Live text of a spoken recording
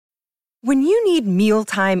When you need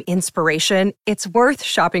mealtime inspiration, it's worth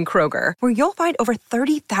shopping Kroger, where you'll find over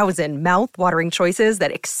 30,000 mouth-watering choices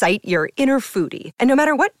that excite your inner foodie. And no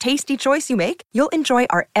matter what tasty choice you make, you'll enjoy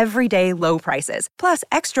our everyday low prices, plus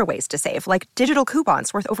extra ways to save, like digital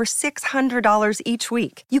coupons worth over $600 each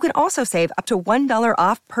week. You can also save up to $1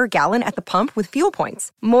 off per gallon at the pump with fuel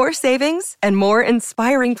points. More savings and more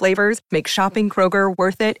inspiring flavors make shopping Kroger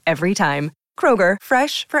worth it every time. Kroger,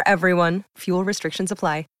 fresh for everyone. Fuel restrictions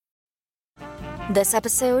apply. This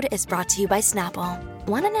episode is brought to you by Snapple.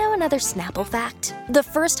 Want to know another Snapple fact? The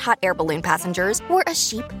first hot air balloon passengers were a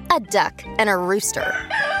sheep, a duck, and a rooster.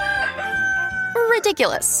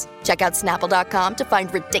 Ridiculous. Check out Snapple.com to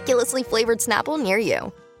find ridiculously flavored Snapple near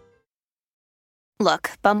you.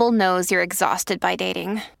 Look, Bumble knows you're exhausted by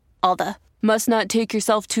dating. All the, must not take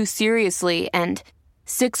yourself too seriously, and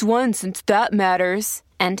 6'1" since that matters,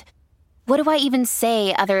 and what do I even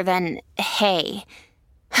say other than, hey?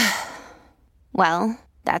 Well,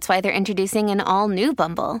 that's why they're introducing an all-new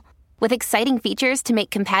Bumble, with exciting features to make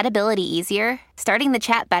compatibility easier, starting the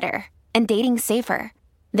chat better, and dating safer.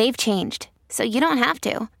 They've changed, so you don't have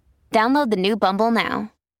to. Download the new Bumble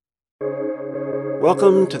now.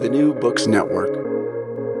 Welcome to the New Books Network.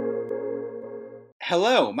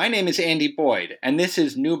 Hello, my name is Andy Boyd, and this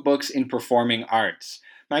is New Books in Performing Arts.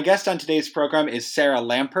 My guest on today's program is Sarah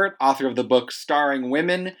Lampert, author of the book Starring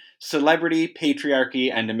Women, Celebrity, Patriarchy,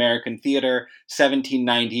 and American Theater,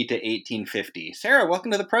 1790 to 1850. Sarah, welcome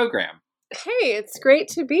to the program. Hey, it's great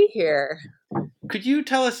to be here. Could you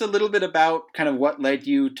tell us a little bit about kind of what led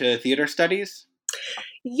you to theater studies?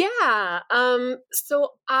 Yeah,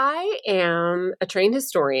 so I am a trained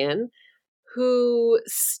historian who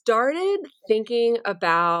started thinking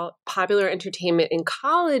about popular entertainment in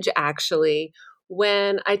college, actually,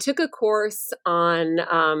 when I took a course on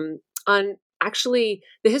actually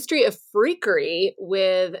the history of freakery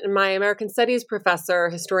with my American Studies professor,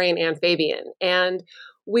 historian Ann Fabian. And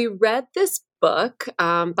we read this book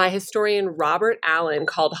by historian Robert Allen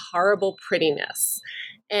called Horrible Prettiness.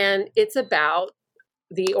 And it's about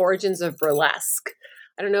the origins of burlesque.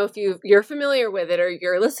 I don't know if you're familiar with it or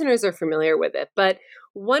your listeners are familiar with it, but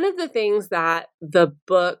one of the things that the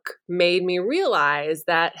book made me realize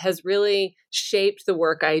that has really shaped the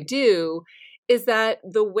work I do is that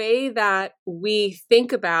the way that we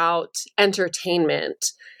think about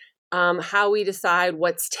entertainment, how we decide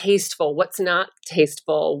what's tasteful, what's not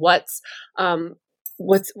tasteful, what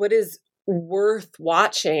is worth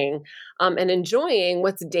watching and enjoying,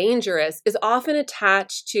 what's dangerous, is often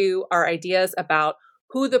attached to our ideas about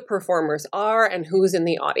who the performers are and who's in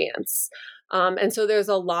the audience. And so there's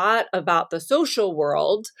a lot about the social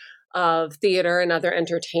world of theater and other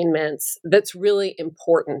entertainments that's really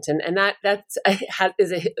important. And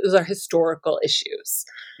those are historical issues.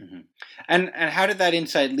 Mm-hmm. And how did that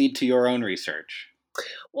insight lead to your own research?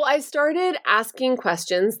 Well, I started asking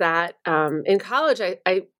questions that in college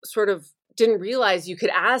I sort of didn't realize you could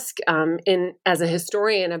ask as a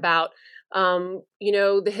historian about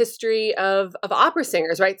the history of opera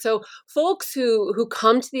singers, right? So folks who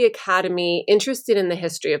come to the Academy interested in the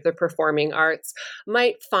history of the performing arts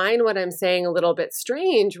might find what I'm saying a little bit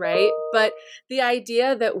strange, right? But the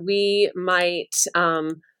idea that we might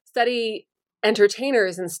study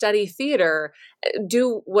entertainers and study theater,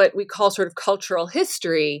 do what we call sort of cultural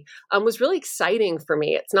history, was really exciting for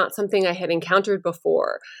me. It's not something I had encountered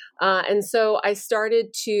before. And so I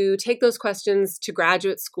started to take those questions to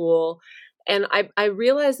graduate school. And I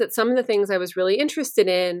realized that some of the things I was really interested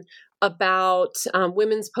in about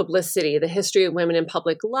women's publicity, the history of women in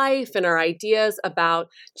public life, and our ideas about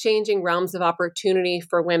changing realms of opportunity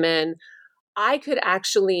for women, I could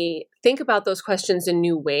actually think about those questions in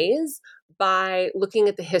new ways by looking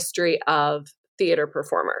at the history of theater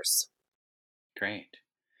performers. Great.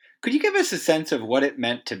 Could you give us a sense of what it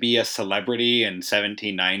meant to be a celebrity in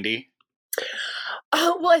 1790?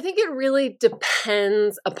 Well, I think it really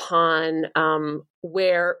depends upon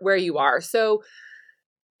where you are. So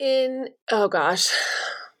let's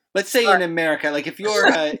say in America, like if you're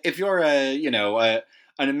an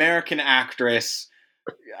American actress,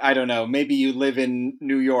 I don't know, maybe you live in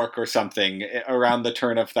New York or something around the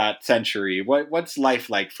turn of that century. What's life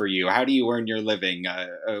like for you? How do you earn your living?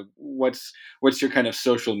 What's your kind of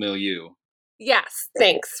social milieu? Yes,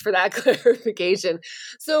 thanks for that clarification.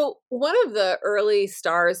 So one of the early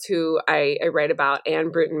stars who I write about,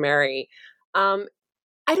 Anne Bruton Mary, I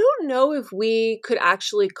don't know if we could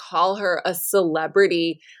actually call her a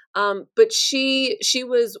celebrity, but she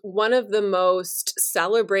was one of the most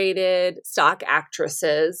celebrated stock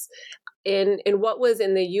actresses in what was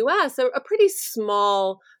in the U.S. a pretty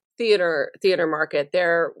small theater market.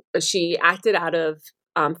 There, she acted out of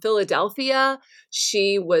Philadelphia.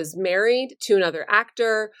 She was married to another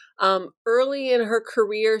actor. Early in her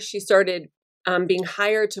career, she started being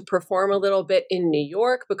hired to perform a little bit in New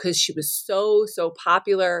York because she was so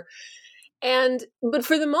popular. But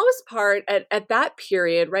for the most part, at that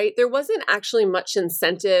period, right, there wasn't actually much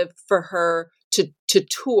incentive for her to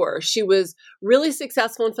tour. She was really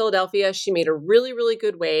successful in Philadelphia. She made a really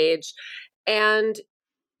good wage. And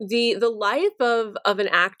the life of an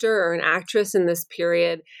actor or an actress in this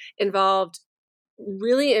period involved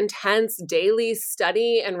really intense daily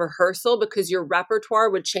study and rehearsal because your repertoire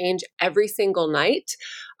would change every single night.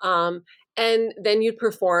 And then you'd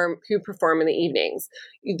perform in the evenings.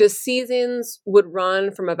 The seasons would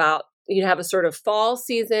run from you'd have a sort of fall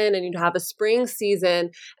season and you'd have a spring season,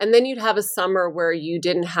 and then you'd have a summer where you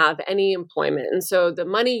didn't have any employment. And so the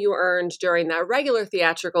money you earned during that regular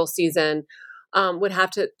theatrical season would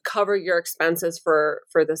have to cover your expenses for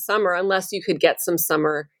the summer, unless you could get some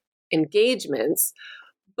summer engagements.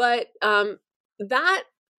 But that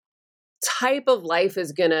type of life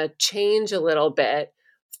is going to change a little bit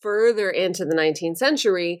further into the 19th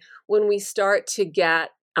century when we start to get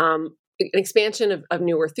an expansion of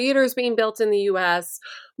newer theaters being built in the US,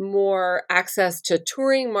 more access to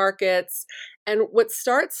touring markets. And what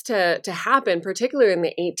starts to happen, particularly in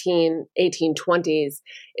the 1820s,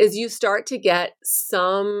 is you start to get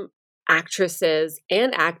some actresses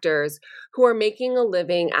and actors who are making a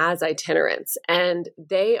living as itinerants, and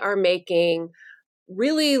they are making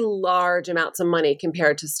really large amounts of money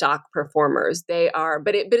compared to stock performers.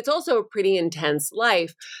 But it's also a pretty intense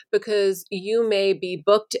life because you may be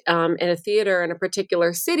booked in a theater in a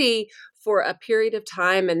particular city for a period of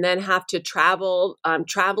time and then have to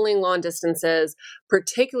traveling long distances,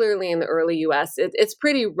 particularly in the early US. It's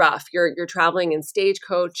pretty rough. You're traveling in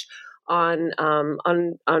stagecoach on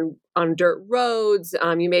dirt roads.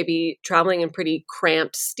 You may be traveling in pretty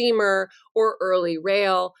cramped steamer or early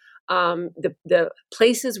rail. The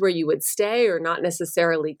places where you would stay are not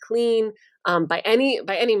necessarily clean by any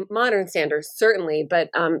modern standards, certainly. But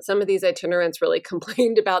some of these itinerants really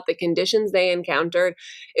complained about the conditions they encountered.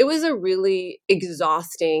 It was a really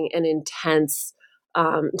exhausting and intense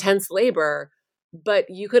labor, but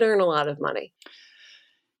you could earn a lot of money.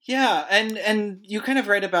 Yeah, and you kind of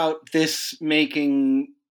write about this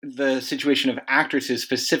making the situation of actresses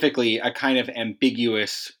specifically a kind of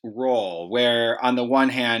ambiguous role, where on the one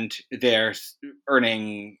hand, they're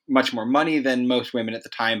earning much more money than most women at the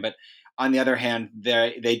time, but on the other hand,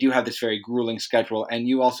 they do have this very grueling schedule. And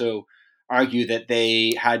you also argue that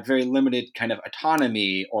they had very limited kind of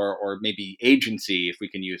autonomy or maybe agency, if we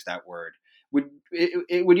can use that word.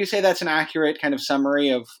 Would you say that's an accurate kind of summary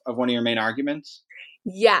of one of your main arguments?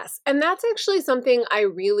 Yes. And that's actually something I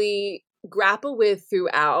really grapple with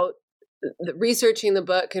throughout researching the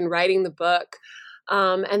book and writing the book,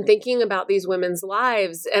 and thinking about these women's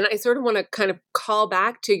lives. And I sort of want to kind of call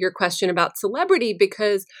back to your question about celebrity,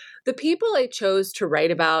 because the people I chose to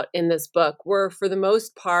write about in this book were, for the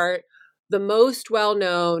most part, the most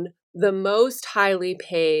well-known, the most highly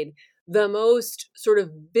paid, the most sort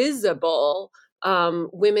of visible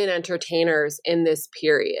women entertainers in this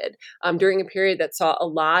period, during a period that saw a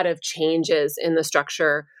lot of changes in the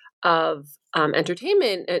structure of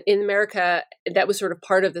entertainment in America. That was sort of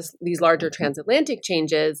part of these larger transatlantic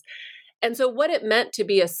changes. And so what it meant to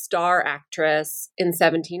be a star actress in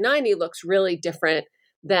 1790 looks really different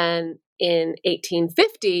than in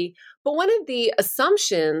 1850. But one of the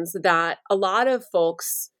assumptions that a lot of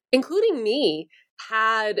folks, including me,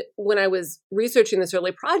 had when I was researching this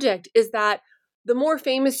early project is that the more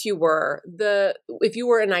famous you were, if you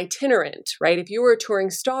were an itinerant, right? If you were a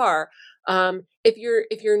touring star, if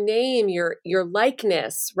your name, your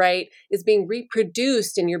likeness, right, is being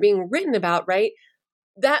reproduced and you're being written about, right,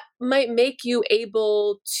 that might make you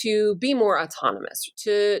able to be more autonomous,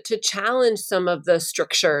 to challenge some of the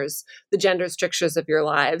strictures, the gender strictures of your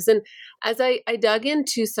lives. And as I dug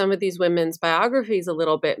into some of these women's biographies a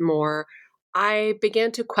little bit more, I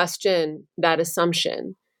began to question that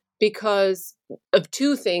assumption because of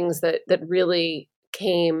two things that really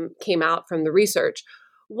came out from the research.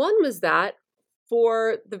 One was that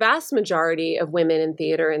for the vast majority of women in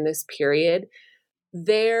theater in this period,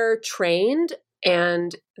 they're trained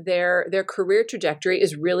and their career trajectory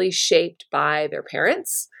is really shaped by their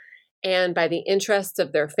parents and by the interests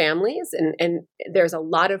of their families. And there's a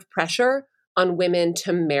lot of pressure on women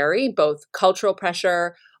to marry, both cultural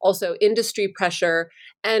pressure, also industry pressure.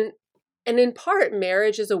 And in part,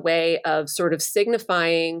 marriage is a way of sort of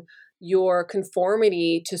signifying your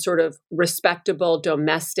conformity to sort of respectable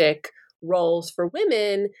domestic roles for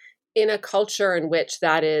women in a culture in which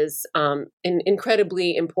that is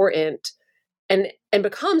incredibly important and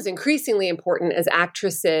becomes increasingly important as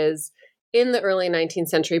actresses in the early 19th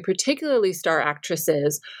century, particularly star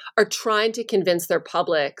actresses, are trying to convince their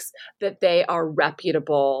publics that they are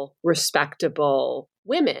reputable, respectable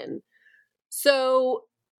women. So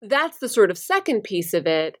that's the sort of second piece of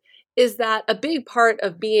it, is that a big part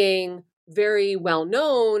of being very well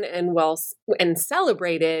known and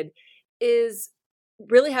celebrated is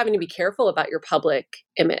really having to be careful about your public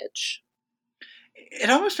image. It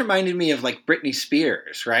almost reminded me of like Britney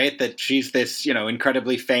Spears, right? That she's this,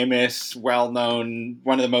 incredibly famous, well-known,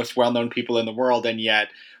 one of the most well-known people in the world, and yet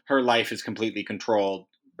her life is completely controlled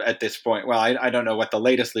at this point. Well, I don't know what the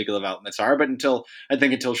latest legal developments are, but until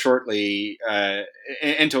shortly,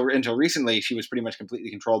 until recently, she was pretty much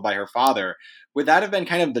completely controlled by her father. Would that have been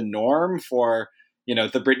kind of the norm for,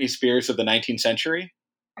 the Britney Spears of the 19th century?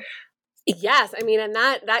 Yes, I mean, and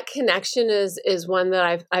that connection is one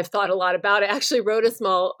that I've thought a lot about. I actually wrote a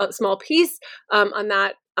small piece on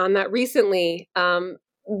that recently.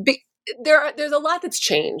 There's a lot that's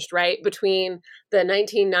changed, right, between the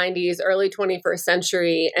 1990s, early 21st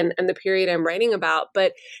century, and the period I'm writing about.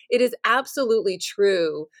 But it is absolutely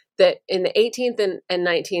true that in the 18th and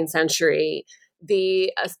 19th century,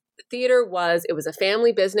 the theater was a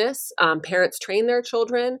family business. Parents trained their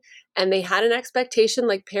children, and they had an expectation,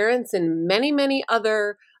 like parents in many, many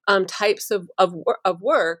other types of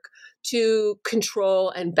work, to control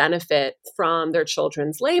and benefit from their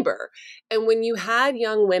children's labor. And when you had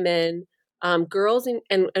young women, girls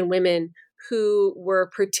and women who were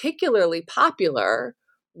particularly popular,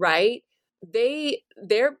 right?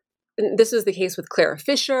 This was the case with Clara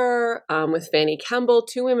Fisher, with Fanny Kemble,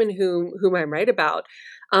 two women whom I write about.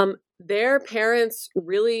 Their parents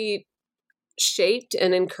really shaped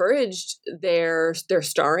and encouraged their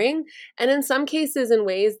starring, and in some cases in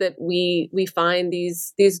ways that we find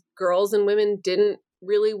these girls and women didn't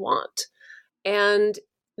really want. And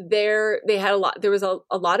there was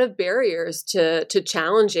a lot of barriers to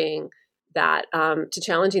challenging that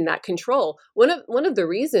control. One of the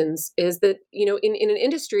reasons is that, in an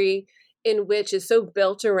industry in which is so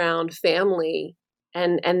built around family,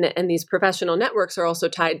 and these professional networks are also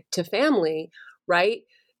tied to family, right?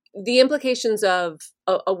 The implications of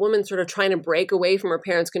a woman sort of trying to break away from her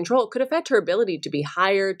parents' control could affect her ability to be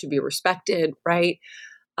hired, to be respected, right?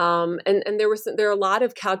 And there are a lot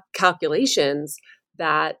of calculations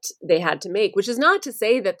that they had to make, which is not to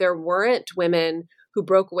say that there weren't women who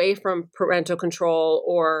broke away from parental control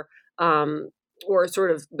or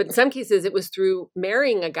but in some cases it was through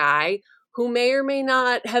marrying a guy who may or may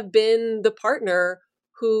not have been the partner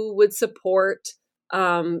who would support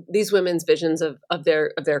these women's visions of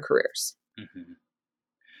their careers.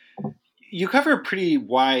 Mm-hmm. You cover a pretty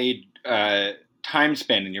wide time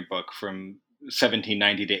span in your book, from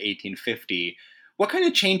 1790 to 1850. What kind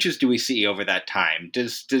of changes do we see over that time?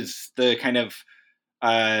 Does the kind of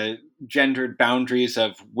gendered boundaries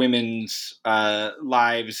of women's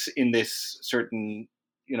lives in this certain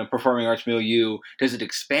performing arts milieu, does it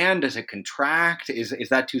expand? Does it contract? Is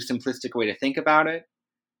that too simplistic a way to think about it?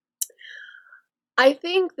 I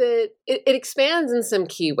think that it expands in some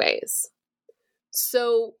key ways.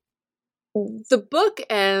 So the book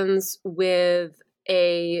ends with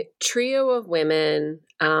a trio of women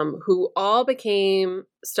who all became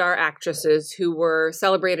star actresses who were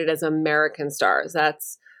celebrated as American stars.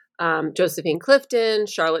 That's Josephine Clifton,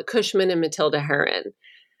 Charlotte Cushman, and Matilda Herron.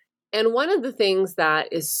 And one of the things that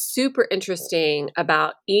is super interesting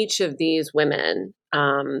about each of these women,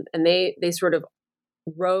 and they sort of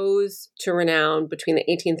rose to renown between the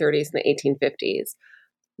 1830s and the 1850s.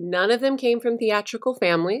 None of them came from theatrical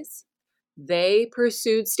families. They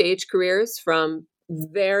pursued stage careers from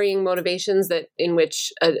varying motivations in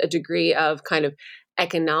which a degree of kind of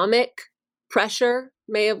economic pressure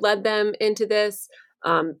may have led them into this,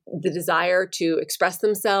 the desire to express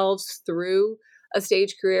themselves through a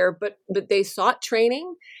stage career, but they sought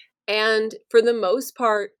training. And for the most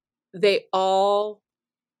part,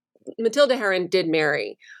 Matilda Herron did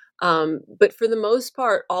marry, but for the most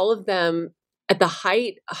part, all of them at the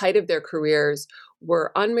height of their careers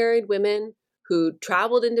were unmarried women who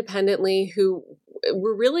traveled independently, who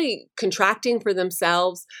were really contracting for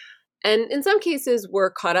themselves, and in some cases were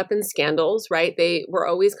caught up in scandals, right? They were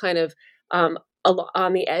always kind of on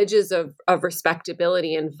the edges of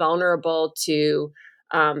respectability and vulnerable to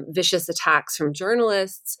vicious attacks from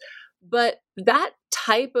journalists. But that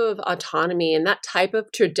type of autonomy and that type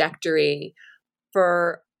of trajectory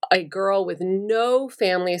for a girl with no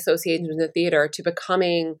family association with the theater to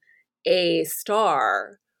becoming a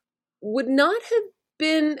star would not have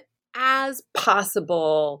been as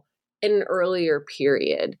possible in an earlier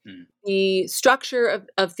period. The structure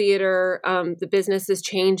of theater, the business is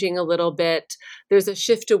changing a little bit. There's a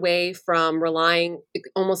shift away from relying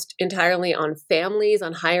almost entirely on families,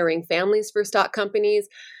 on hiring families for stock companies.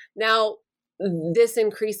 Now, this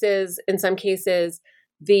increases, in some cases,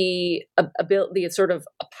 the ability, sort of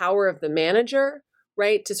a power of the manager,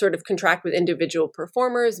 right, to sort of contract with individual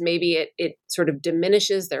performers. Maybe it sort of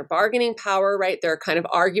diminishes their bargaining power, right? There are kind of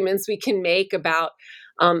arguments we can make about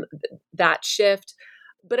that shift.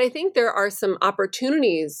 But I think there are some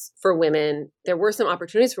opportunities for women. There were some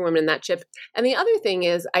opportunities for women in that shift. And the other thing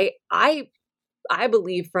is, I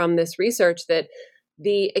believe from this research that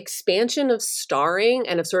the expansion of starring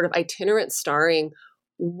and of sort of itinerant starring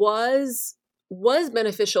was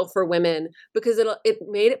beneficial for women because it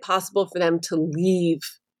made it possible for them to leave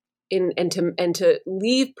and to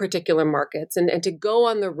leave particular markets and to go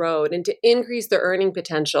on the road and to increase their earning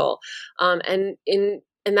potential.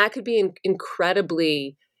 And that could be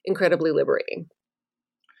incredibly liberating.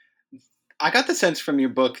 I got the sense from your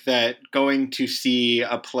book that going to see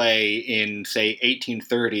a play in, say,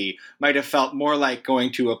 1830 might have felt more like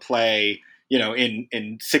going to a play, in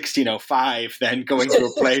 1605 than going to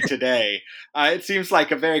a play today. It seems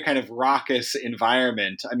like a very kind of raucous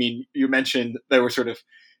environment. I mean, you mentioned there were sort of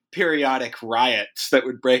periodic riots that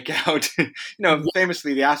would break out,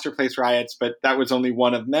 famously the Astor Place riots, but that was only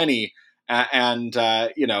one of many.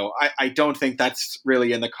 I don't think that's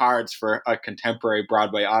really in the cards for a contemporary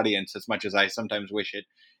Broadway audience as much as I sometimes wish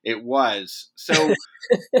it was. So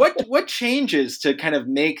what changes to kind of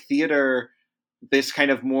make theater this kind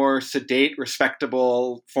of more sedate,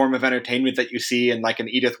 respectable form of entertainment that you see in like an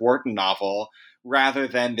Edith Wharton novel rather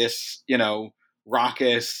than this,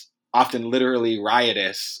 raucous, often literally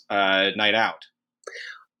riotous night out?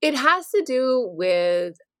 It has to do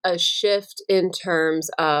with a shift in terms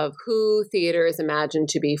of who theater is imagined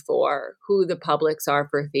to be for, who the publics are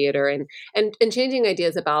for theater, and changing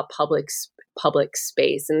ideas about public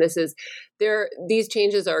space. And these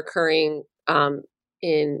changes are occurring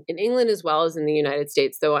in England as well as in the United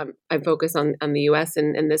States. Though I'm focused on the U.S.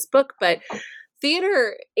 in this book, but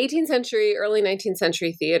theater, 18th century, early 19th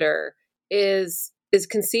century theater is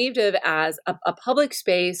conceived of as a public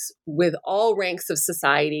space with all ranks of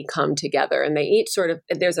society come together. And they each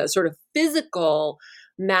there's a sort of physical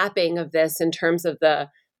mapping of this in terms of the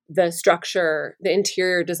structure, the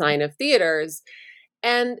interior design of theaters.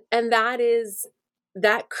 And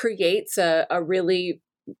that creates a really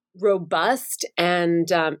robust and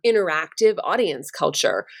interactive audience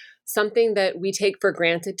culture. Something that we take for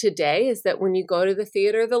granted today is that when you go to the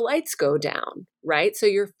theater, the lights go down, right? So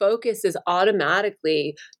your focus is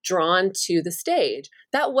automatically drawn to the stage.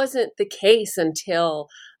 That wasn't the case until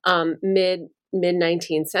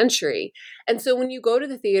mid-19th century. And so when you go to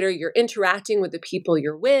the theater, you're interacting with the people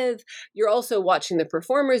you're with. You're also watching the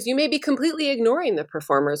performers. You may be completely ignoring the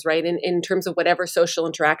performers, right? In terms of whatever social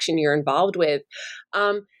interaction you're involved with.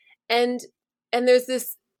 And there's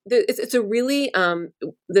this, it's a really,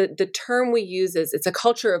 the term we use is it's a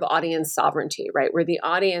culture of audience sovereignty, right? Where the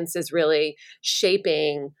audience is really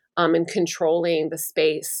shaping and controlling the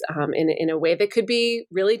space in a way that could be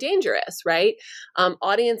really dangerous, right?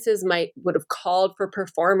 Audiences would have called for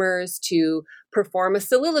performers to perform a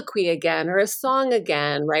soliloquy again or a song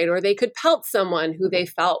again, right? Or they could pelt someone who they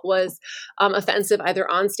felt was offensive either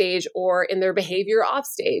on stage or in their behavior off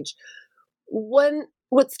stage.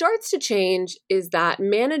 What starts to change is that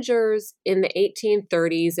managers in the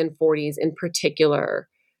 1830s and 40s in particular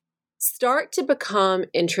start to become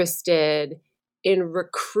interested in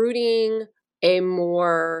recruiting a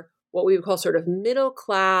more, what we would call sort of middle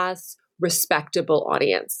class, respectable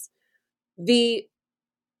audience. The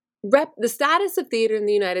status of theater in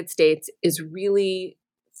the United States is really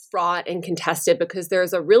fraught and contested because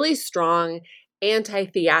there's a really strong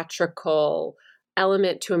anti-theatrical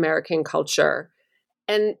element to American culture.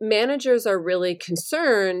 And managers are really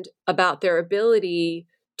concerned about their ability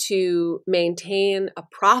to maintain a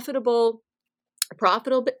profitable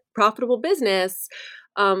business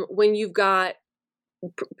when you've got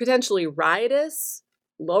potentially riotous,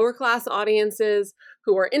 lower class audiences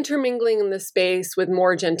who are intermingling in the space with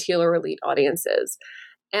more genteel or elite audiences.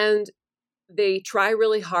 And they try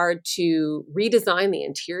really hard to redesign the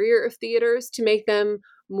interior of theaters to make them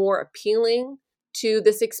more appealing to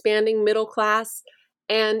this expanding middle class.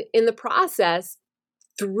 And in the process,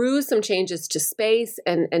 through some changes to space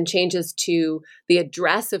and changes to the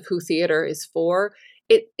address of who theater is for,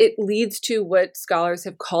 it leads to what scholars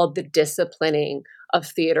have called the disciplining of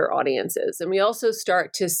theater audiences. And we also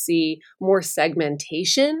start to see more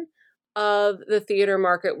segmentation of the theater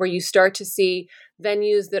market where you start to see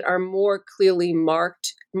venues that are more clearly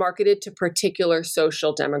marketed to particular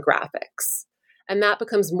social demographics. And that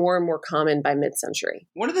becomes more and more common by mid-century.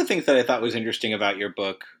 One of the things that I thought was interesting about your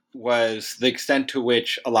book was the extent to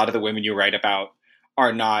which a lot of the women you write about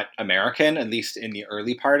are not American, at least in the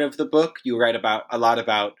early part of the book. You write about a lot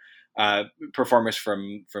about performers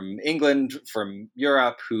from England, from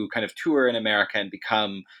Europe, who kind of tour in America and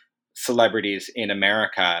become celebrities in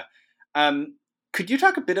America. Could you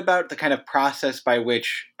talk a bit about the kind of process by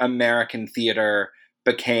which American theater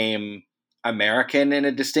became American in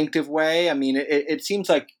a distinctive way? I mean, it seems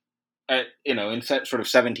like, in sort of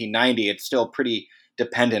 1790, it's still pretty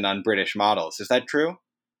dependent on British models. Is that true?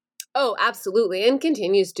 Oh, absolutely. And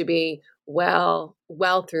continues to be well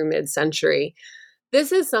through mid-century.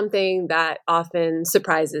 This is something that often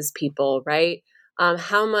surprises people, right?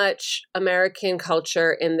 How much American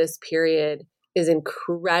culture in this period is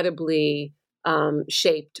incredibly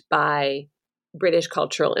shaped by British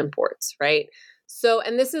cultural imports, right? So,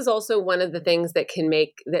 and this is also one of the things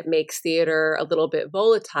that makes theater a little bit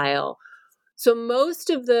volatile. So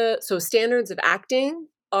standards of acting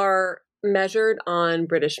are measured on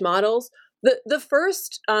British models. The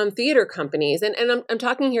first theater companies, and I'm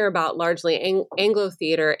talking here about largely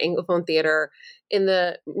Anglophone theater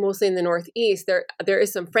mostly in the Northeast. There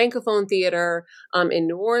is some Francophone theater in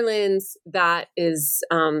New Orleans that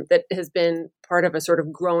has been part of a sort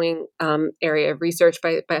of growing area of research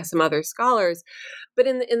by some other scholars. But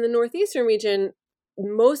in the Northeastern region,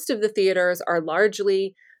 most of the theaters are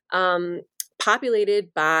largely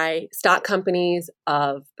populated by stock companies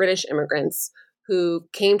of British immigrants who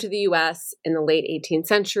came to the U.S. in the late 18th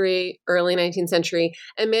century, early 19th century,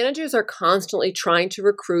 and managers are constantly trying to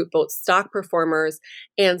recruit both stock performers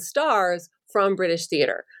and stars from British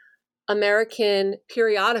theater. American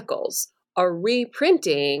periodicals are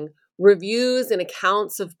reprinting reviews and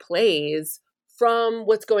accounts of plays from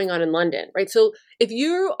what's going on in London, right? So if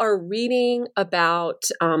you are reading about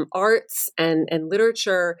arts and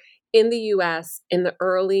literature in the U.S. in the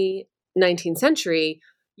early 19th century,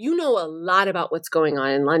 you know a lot about what's going on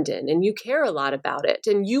in London and you care a lot about it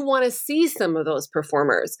and you want to see some of those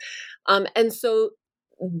performers. And so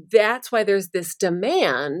that's why there's this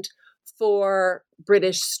demand for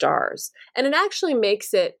British stars. And it actually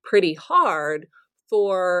makes it pretty hard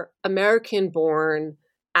for American-born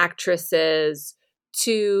actresses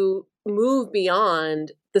to move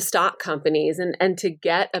beyond the stock companies and to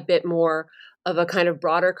get a bit more of a kind of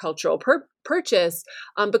broader cultural purchase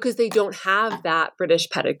because they don't have that British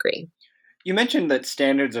pedigree. You mentioned that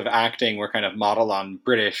standards of acting were kind of modeled on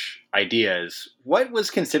British ideas. What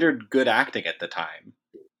was considered good acting at the time?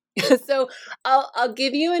 So I'll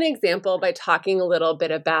give you an example by talking a little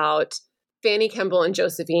bit about Fanny Kemble and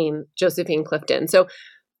Josephine Clifton. So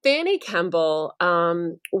Fanny Kemble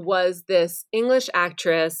was this English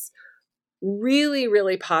actress, really,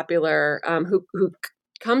 really popular, who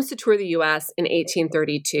comes to tour the U.S. in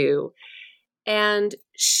 1832. And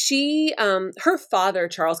she, her father,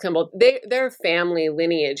 Charles Kemble, their family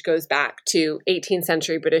lineage goes back to 18th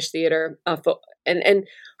century British theater. And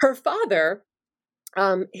her father,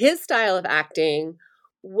 his style of acting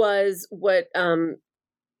was what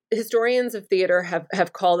historians of theater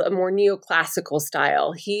have called a more neoclassical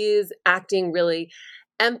style. His acting really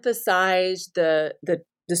emphasized the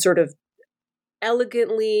sort of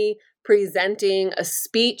elegantly presenting a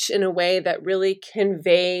speech in a way that really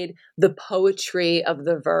conveyed the poetry of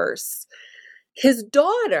the verse. His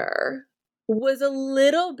daughter was a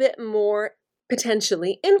little bit more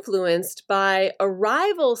potentially influenced by a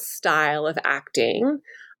rival style of acting,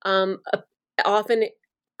 often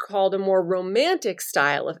called a more romantic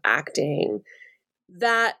style of acting,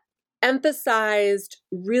 that emphasized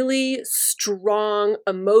really strong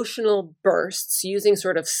emotional bursts using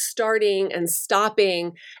sort of starting and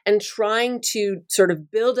stopping and trying to sort of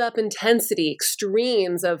build up intensity,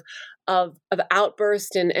 extremes of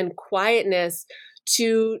outburst and quietness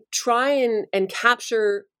to try and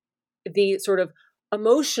capture the sort of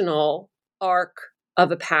emotional arc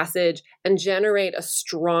of a passage and generate a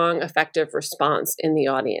strong, effective response in the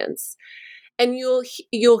audience. And you'll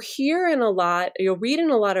read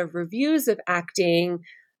in a lot of reviews of acting,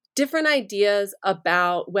 different ideas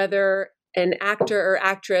about whether an actor or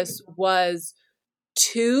actress was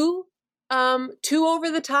too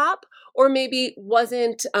over the top or maybe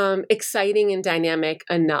wasn't exciting and dynamic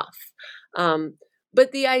enough.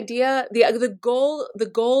 But the idea, the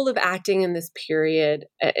goal of acting in this period,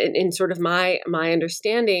 in sort of my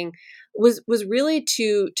understanding, was really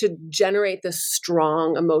to generate this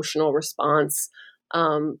strong emotional response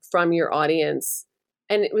from your audience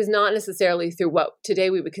And it was not necessarily through what today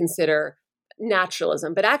we would consider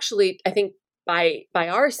naturalism, but actually, I think by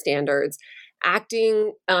our standards,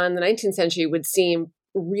 acting in the 19th century would seem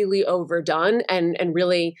really overdone and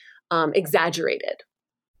really exaggerated.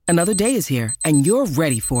 Another day is here, and you're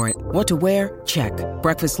ready for it. What to wear? Check.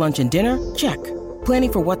 Breakfast, lunch, and dinner? Check.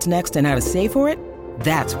 Planning for what's next and how to save for it?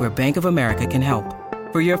 That's where Bank of America can help.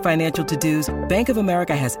 For your financial to-dos, Bank of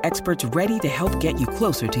America has experts ready to help get you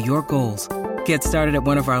closer to your goals. Get started at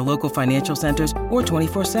one of our local financial centers or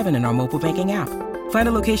 24/7 in our mobile banking app. Find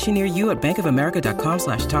a location near you at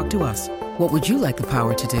bankofamerica.com/talktous. What would you like the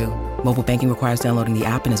power to do? Mobile banking requires downloading the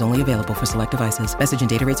app and is only available for select devices. Message and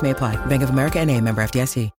data rates may apply. Bank of America N.A., member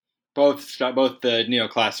FDIC. Both the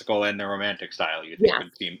neoclassical and the romantic style, you think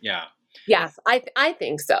would seem, yeah. Yes, I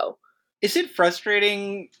think so. Is it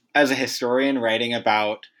frustrating as a historian writing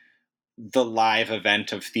about the live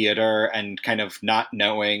event of theater and kind of not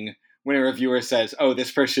knowing when a reviewer says, oh,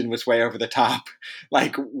 this person was way over the top,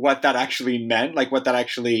 like what that actually meant, like what that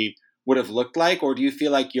actually would have looked like? Or do you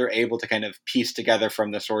feel like you're able to kind of piece together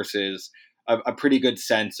from the sources a pretty good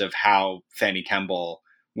sense of how Fanny Kemble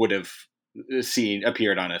would have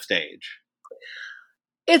appeared on a stage?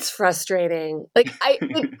 It's frustrating.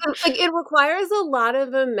 It requires a lot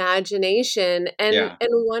of imagination, and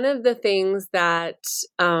one of the things that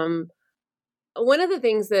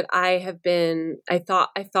I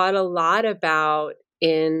thought a lot about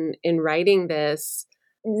in writing this.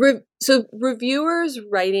 So reviewers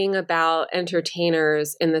writing about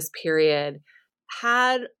entertainers in this period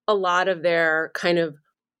had a lot of their kind of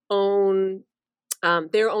own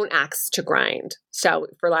axe to grind, so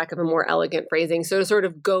for lack of a more elegant phrasing. So to sort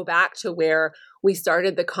of go back to where we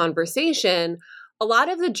started the conversation, a lot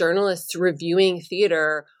of the journalists reviewing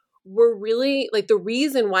theater were really like, the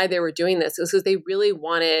reason why they were doing this is because they really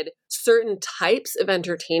wanted certain types of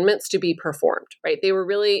entertainments to be performed, right? They were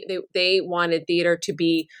really, they wanted theater to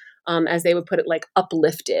be, as they would put it, like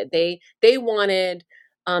uplifted. They wanted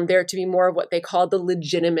there to be more of what they called the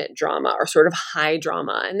legitimate drama, or sort of high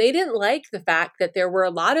drama. And they didn't like the fact that there were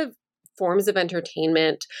a lot of forms of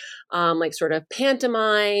entertainment, like sort of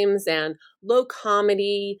pantomimes and low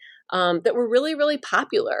comedy, that were really, really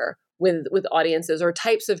popular with audiences, or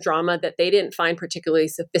types of drama that they didn't find particularly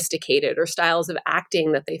sophisticated, or styles of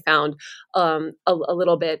acting that they found a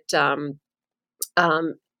little bit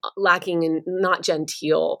lacking and not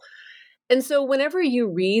genteel. And so whenever you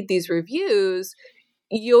read these reviews,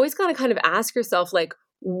 you always got to kind of ask yourself, like,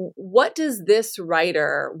 what does this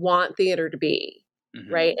writer want theater to be,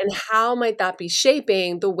 right? And how might that be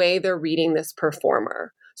shaping the way they're reading this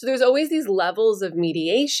performer? So there's always these levels of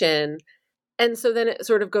mediation. And so then it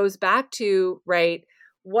sort of goes back to, right,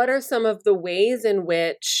 what are some of the ways in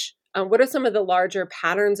which, what are some of the larger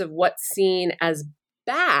patterns of what's seen as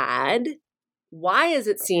bad? Why is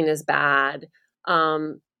it seen as bad?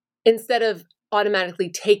 Instead of automatically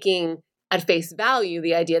taking at face value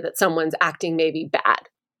the idea that someone's acting may be bad.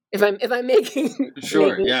 If I'm making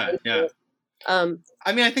sure, making yeah.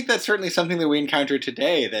 I mean, I think that's certainly something that we encounter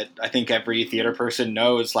today, that I think every theater person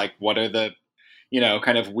knows, like, what are the,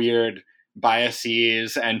 kind of weird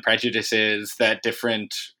biases and prejudices that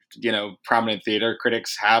different, prominent theater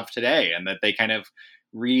critics have today, and that they kind of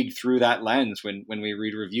read through that lens when we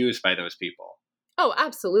read reviews by those people. Oh,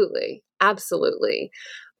 absolutely. Absolutely.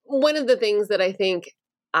 One of the things that I think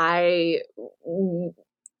I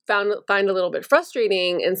find a little bit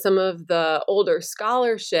frustrating in some of the older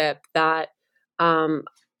scholarship that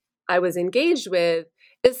I was engaged with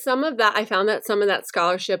is I found that some of that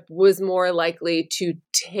scholarship was more likely to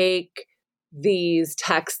take these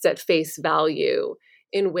texts at face value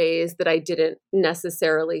in ways that I didn't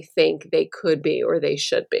necessarily think they could be or they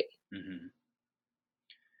should be. Mm-hmm.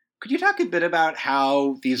 Could you talk a bit about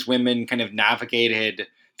how these women kind of navigated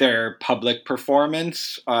their public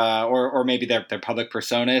performance, or maybe their public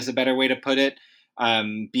persona is a better way to put it,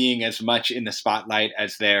 being as much in the spotlight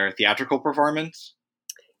as their theatrical performance?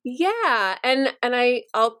 Yeah, and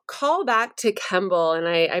I'll call back to Kemble, and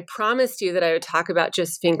I promised you that I would talk about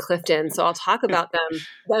Josephine Clifton, so I'll talk about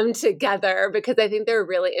them together, because I think they're a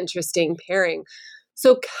really interesting pairing.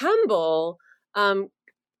 So Kemble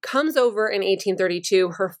comes over in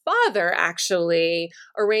 1832. Her father actually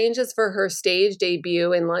arranges for her stage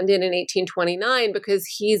debut in London in 1829 because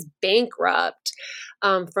he's bankrupt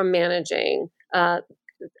from managing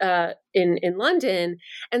in London.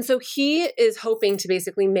 And so he is hoping to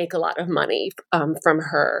basically make a lot of money from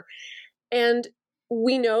her. And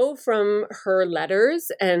we know from her letters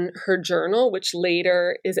and her journal, which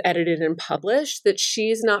later is edited and published, that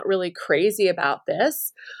she's not really crazy about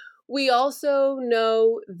this. We also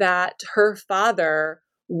know that her father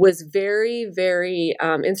was very, very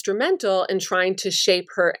instrumental in trying to shape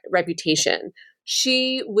her reputation.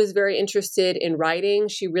 She was very interested in writing.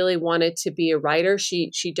 She really wanted to be a writer.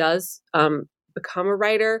 She does become a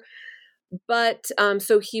writer. But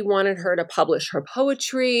so he wanted her to publish her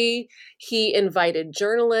poetry. He invited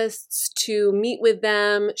journalists to meet with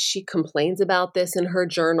them. She complains about this in her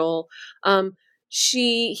journal.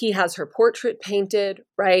 He has her portrait painted,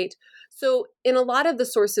 right? So in a lot of the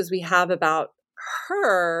sources we have about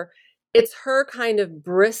her, it's her kind of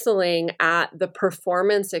bristling at the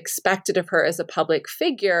performance expected of her as a public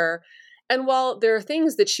figure. And while there are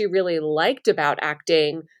things that she really liked about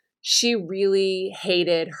acting, she really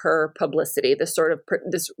hated her publicity. This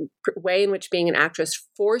way in which being an actress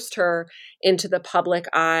forced her into the public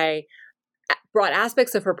eye, brought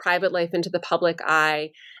aspects of her private life into the public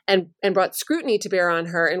eye, and brought scrutiny to bear on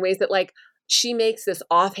her in ways that, like, she makes this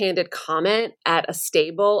offhanded comment at a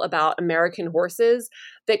stable about American horses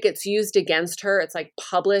that gets used against her. It's like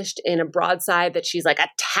published in a broadside that she's like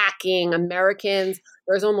attacking Americans.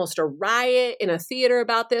 There's almost a riot in a theater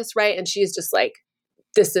about this, right? And she's just like,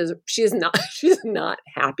 she's not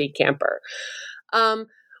happy camper.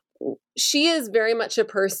 She is very much a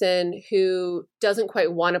person who doesn't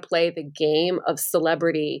quite want to play the game of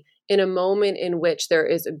celebrity in a moment in which there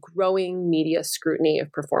is a growing media scrutiny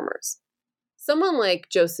of performers. Someone like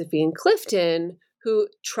Josephine Clifton,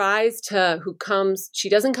 she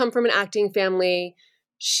doesn't come from an acting family.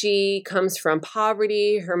 She comes from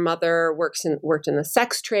poverty. Her mother worked in the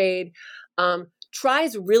sex trade.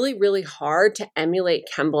 Tries really, really hard to emulate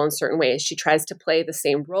Kemble in certain ways. She tries to play the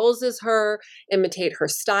same roles as her, imitate her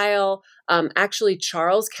style. Actually,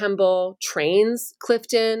 Charles Kemble trains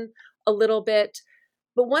Clifton a little bit.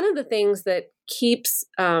 But one of the things that keeps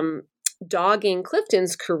dogging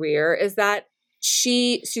Clifton's career is that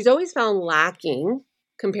she's always found lacking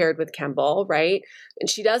compared with Kemble, right? And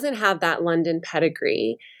she doesn't have that London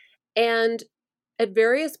pedigree. And at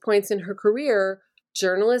various points in her career,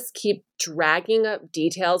 journalists keep dragging up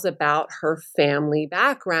details about her family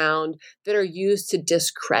background that are used to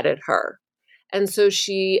discredit her. And so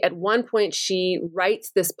at one point, she writes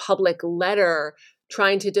this public letter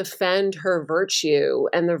trying to defend her virtue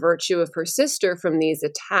and the virtue of her sister from these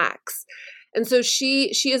attacks. And so she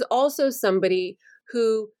is also somebody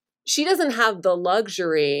who, she doesn't have the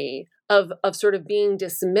luxury of sort of being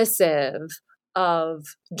dismissive of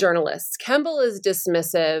journalists. Kemble is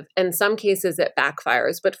dismissive. In some cases, it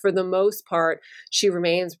backfires, but for the most part, she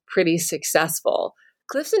remains pretty successful.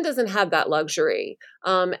 Clifton doesn't have that luxury,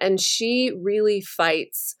 and she really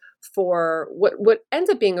fights for what ends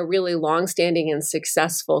up being a really long-standing and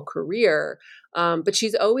successful career. But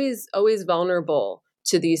she's always vulnerable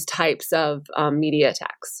to these types of media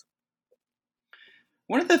attacks.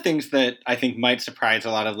 One of the things that I think might surprise a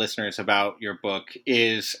lot of listeners about your book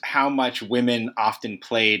is how much women often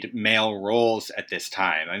played male roles at this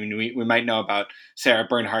time. I mean, we might know about Sarah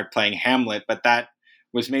Bernhardt playing Hamlet, but that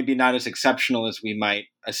was maybe not as exceptional as we might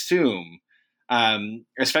assume,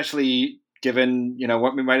 especially given,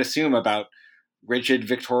 what we might assume about rigid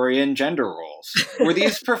Victorian gender roles. Were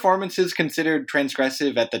these performances considered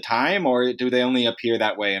transgressive at the time, or do they only appear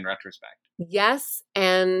that way in retrospect? Yes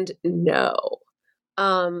and no.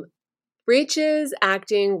 Breach's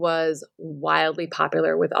acting was wildly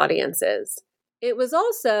popular with audiences. It was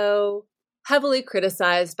also heavily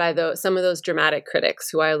criticized by some of those dramatic critics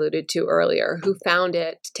who I alluded to earlier, who found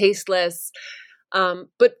it tasteless.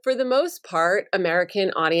 But for the most part, American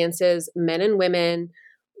audiences, men and women,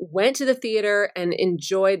 went to the theater and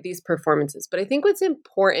enjoyed these performances. But I think what's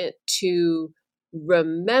important to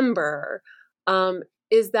remember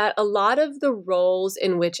is that a lot of the roles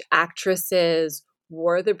in which actresses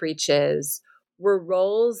wore the breeches were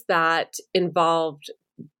roles that involved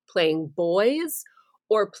playing boys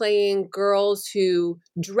or playing girls who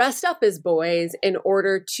dressed up as boys in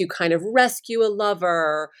order to kind of rescue a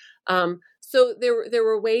lover. So there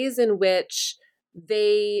were ways in which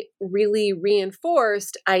they really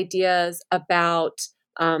reinforced ideas about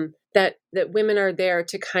that women are there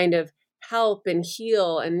to kind of help and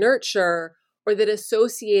heal and nurture, or that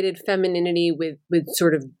associated femininity with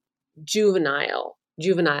sort of juvenileness.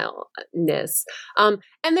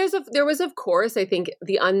 And there was, of course, I think,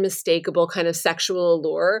 the unmistakable kind of sexual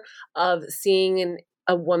allure of seeing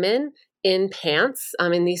a woman in pants,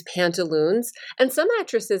 in these pantaloons. And some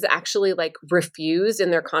actresses actually refused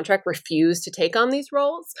to take on these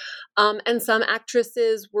roles. And some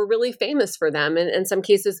actresses were really famous for them, and in some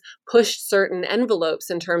cases pushed certain envelopes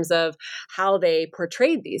in terms of how they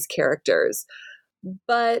portrayed these characters.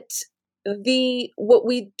 But what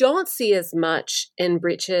we don't see as much in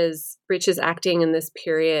Breach's acting in this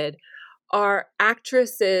period are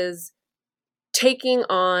actresses taking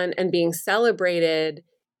on and being celebrated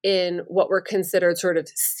in what were considered sort of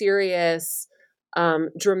serious,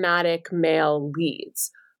 dramatic male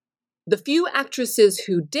leads. The few actresses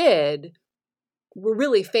who did were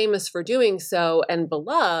really famous for doing so and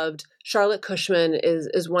beloved. Charlotte Cushman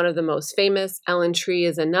is one of the most famous. Ellen Tree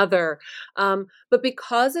is another. But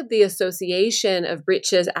because of the association of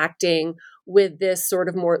Britches acting with this sort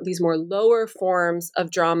of these more lower forms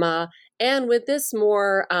of drama and with this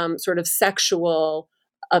more sort of sexual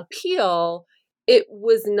appeal, it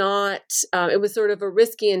was not, it was sort of a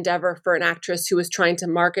risky endeavor for an actress who was trying to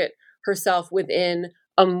market herself within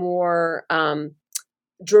a more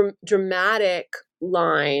dramatic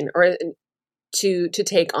line or to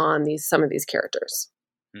take on some of these characters.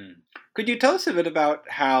 Could you tell us a bit about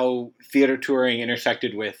how theater touring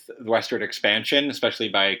intersected with the westward expansion, especially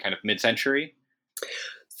by kind of mid-century?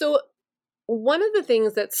 So one of the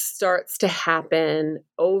things that starts to happen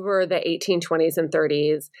over the 1820s and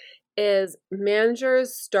 30s is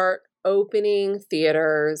managers start opening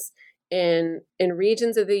theaters in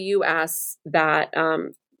regions of the U.S. that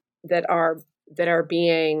are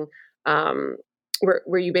being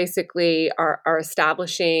where you basically are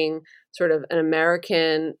establishing sort of an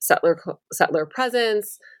American settler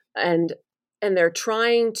presence, and they're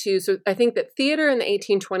trying to. So I think that theater in the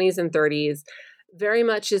 1820s and 30s very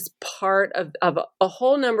much is part of a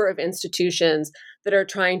whole number of institutions that are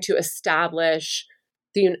trying to establish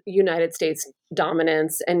the United States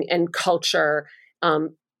dominance and culture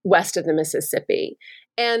west of the Mississippi.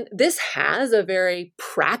 And this has a very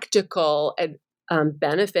practical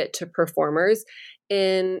benefit to performers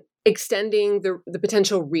in extending the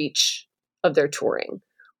potential reach of their touring,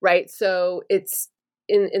 right? So it's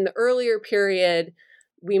in the earlier period,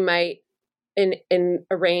 we might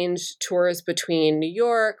arrange tours between New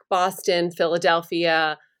York, Boston,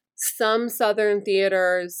 Philadelphia, some Southern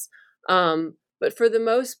theaters, but for the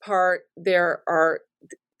most part, there are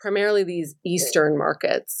primarily these Eastern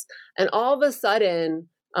markets. And all of a sudden,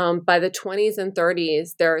 by the 20s and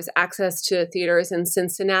 30s, there's access to theaters in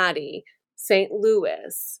Cincinnati, St.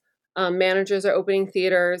 Louis. Managers are opening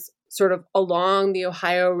theaters sort of along the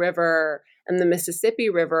Ohio River and the Mississippi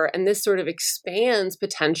River, and this sort of expands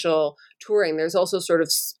potential touring. There's also sort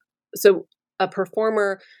of, so a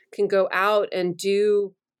performer can go out and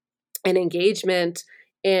do an engagement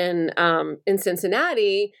in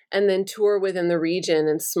Cincinnati and then tour within the region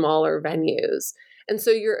in smaller venues. And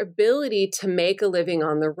so your ability to make a living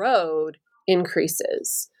on the road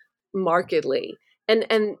increases markedly. And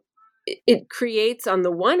it creates, on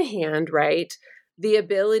the one hand, right, the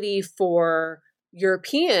ability for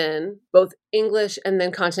European, both English and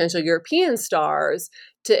then continental European stars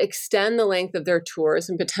to extend the length of their tours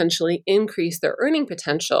and potentially increase their earning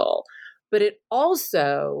potential. But it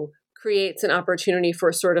also creates an opportunity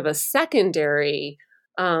for sort of a secondary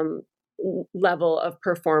level of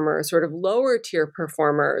performers, sort of lower tier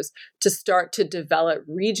performers, to start to develop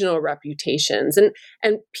regional reputations.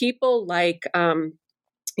 And people like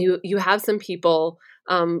you have some people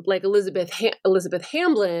like Elizabeth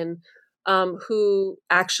Hamblin, who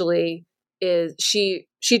actually is she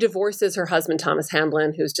divorces her husband Thomas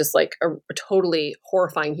Hamblin, who's just like a totally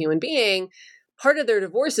horrifying human being. Part of their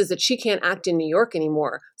divorce is that she can't act in New York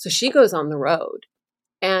anymore, so she goes on the road.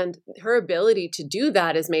 And her ability to do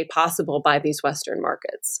that is made possible by these Western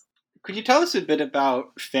markets. Could you tell us a bit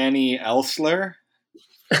about Fanny Elssler?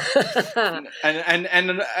 and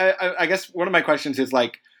I guess one of my questions is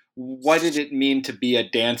like, what did it mean to be a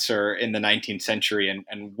dancer in the 19th century,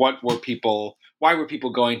 and why were people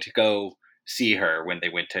going to go see her when they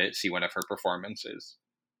went to see one of her performances?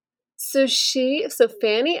 So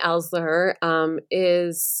Fanny Elssler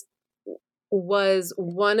was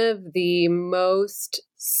one of the most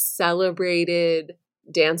celebrated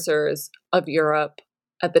dancers of Europe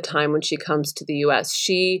at the time when she comes to the U.S.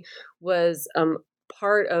 She was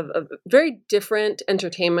part of a very different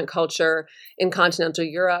entertainment culture in continental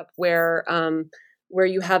Europe, where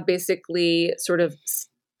you have basically sort of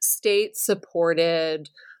state-supported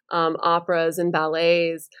operas and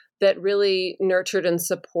ballets that really nurtured and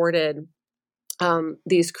supported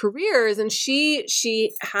these careers. And she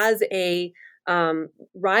has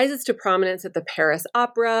rises to prominence at the Paris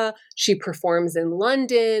Opera. She performs in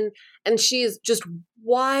London, and she is just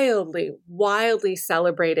wildly, wildly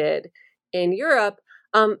celebrated in Europe.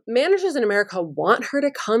 Managers in America want her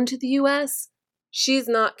to come to the U.S. She's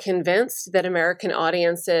not convinced that American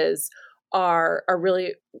audiences are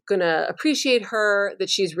really going to appreciate her, that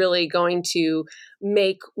she's really going to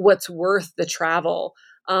make what's worth the travel.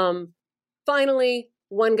 Finally,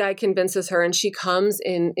 one guy convinces her, and she comes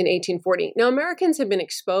in 1840. Now, Americans had been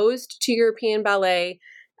exposed to European ballet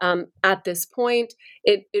at this point.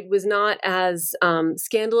 It was not as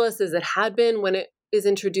scandalous as it had been when it is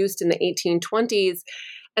introduced in the 1820s.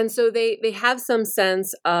 And so they have some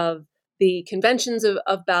sense of the conventions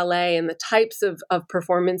of ballet and the types of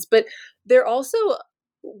performance. But they're also,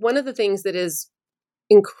 one of the things that is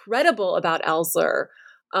incredible about Elzler,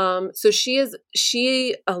 so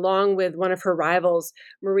she, along with one of her rivals,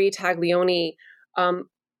 Marie Taglioni,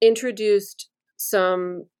 introduced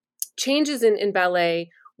some changes in ballet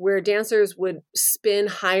where dancers would spin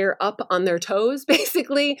higher up on their toes,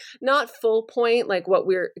 basically, not full point like what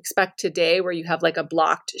we expect today, where you have like a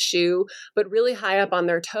blocked shoe, but really high up on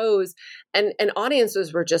their toes. And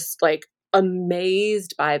audiences were just like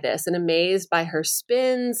amazed by this and amazed by her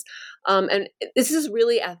spins. And this is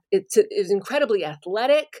really, it's incredibly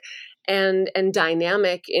athletic and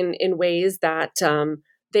dynamic in ways that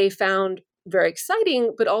they found very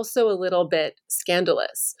exciting, but also a little bit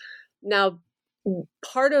scandalous. Now,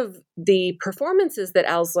 part of the performances that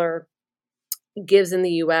Elzler gives in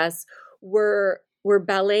the U.S. were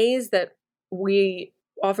ballets that we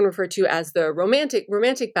often refer to as the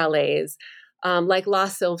romantic ballets, like La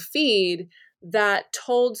Sylphide, that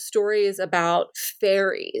told stories about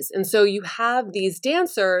fairies. And so you have these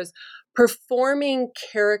dancers performing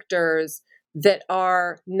characters that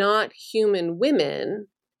are not human women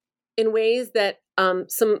in ways that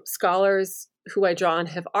some scholars who I draw on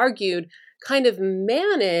have argued kind of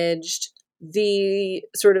managed the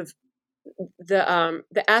sort of the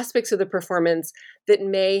aspects of the performance that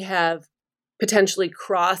may have potentially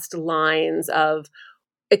crossed lines of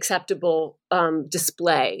acceptable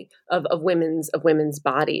display of women's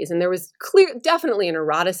bodies. And there was definitely an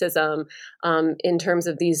eroticism in terms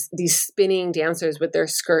of these spinning dancers with their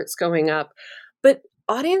skirts going up. But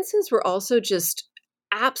audiences were also just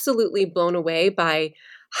absolutely blown away by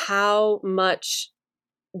how much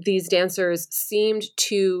these dancers seemed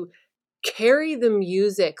to carry the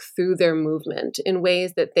music through their movement in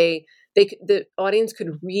ways that the audience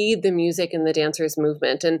could read the music in the dancers'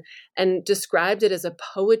 movement and described it as a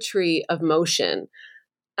poetry of motion.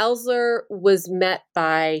 Elzler was met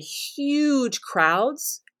by huge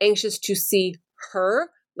crowds anxious to see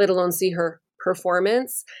her, let alone see her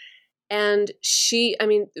performance. And she,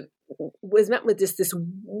 was met with this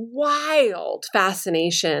wild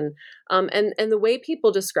fascination. And the way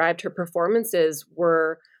people described her performances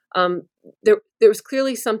were, there was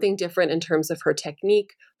clearly something different in terms of her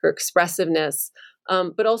technique, her expressiveness,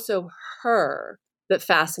 but also her that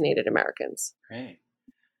fascinated Americans. Great.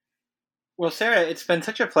 Well, Sarah, it's been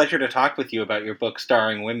such a pleasure to talk with you about your book,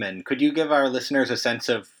 Starring Women. Could you give our listeners a sense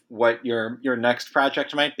of what your next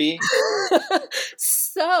project might be?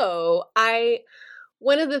 So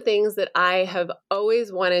one of the things that I have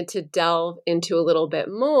always wanted to delve into a little bit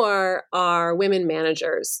more are women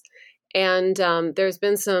managers. And there's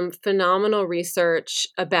been some phenomenal research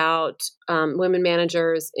about women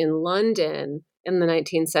managers in London in the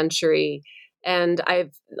 19th century. And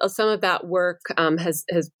some of that work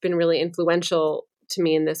has been really influential to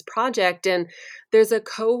me in this project. And there's a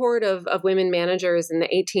cohort of women managers in the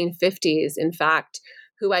 1850s, in fact,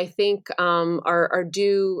 who I think are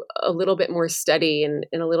due a little bit more study and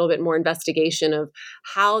a little bit more investigation of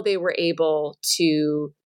how they were able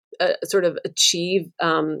to sort of achieve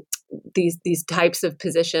these types of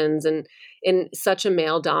positions and in such a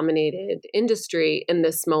male-dominated industry in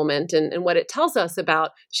this moment, and what it tells us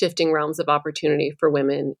about shifting realms of opportunity for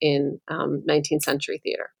women in 19th century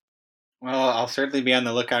theater. Well, I'll certainly be on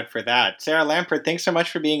the lookout for that. Sarah Lampert, thanks so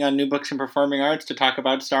much for being on New Books in Performing Arts to talk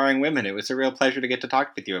about Starring Women. It was a real pleasure to get to talk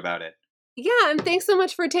with you about it. Yeah, and thanks so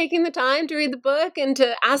much for taking the time to read the book and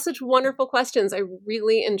to ask such wonderful questions. I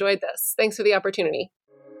really enjoyed this. Thanks for the opportunity.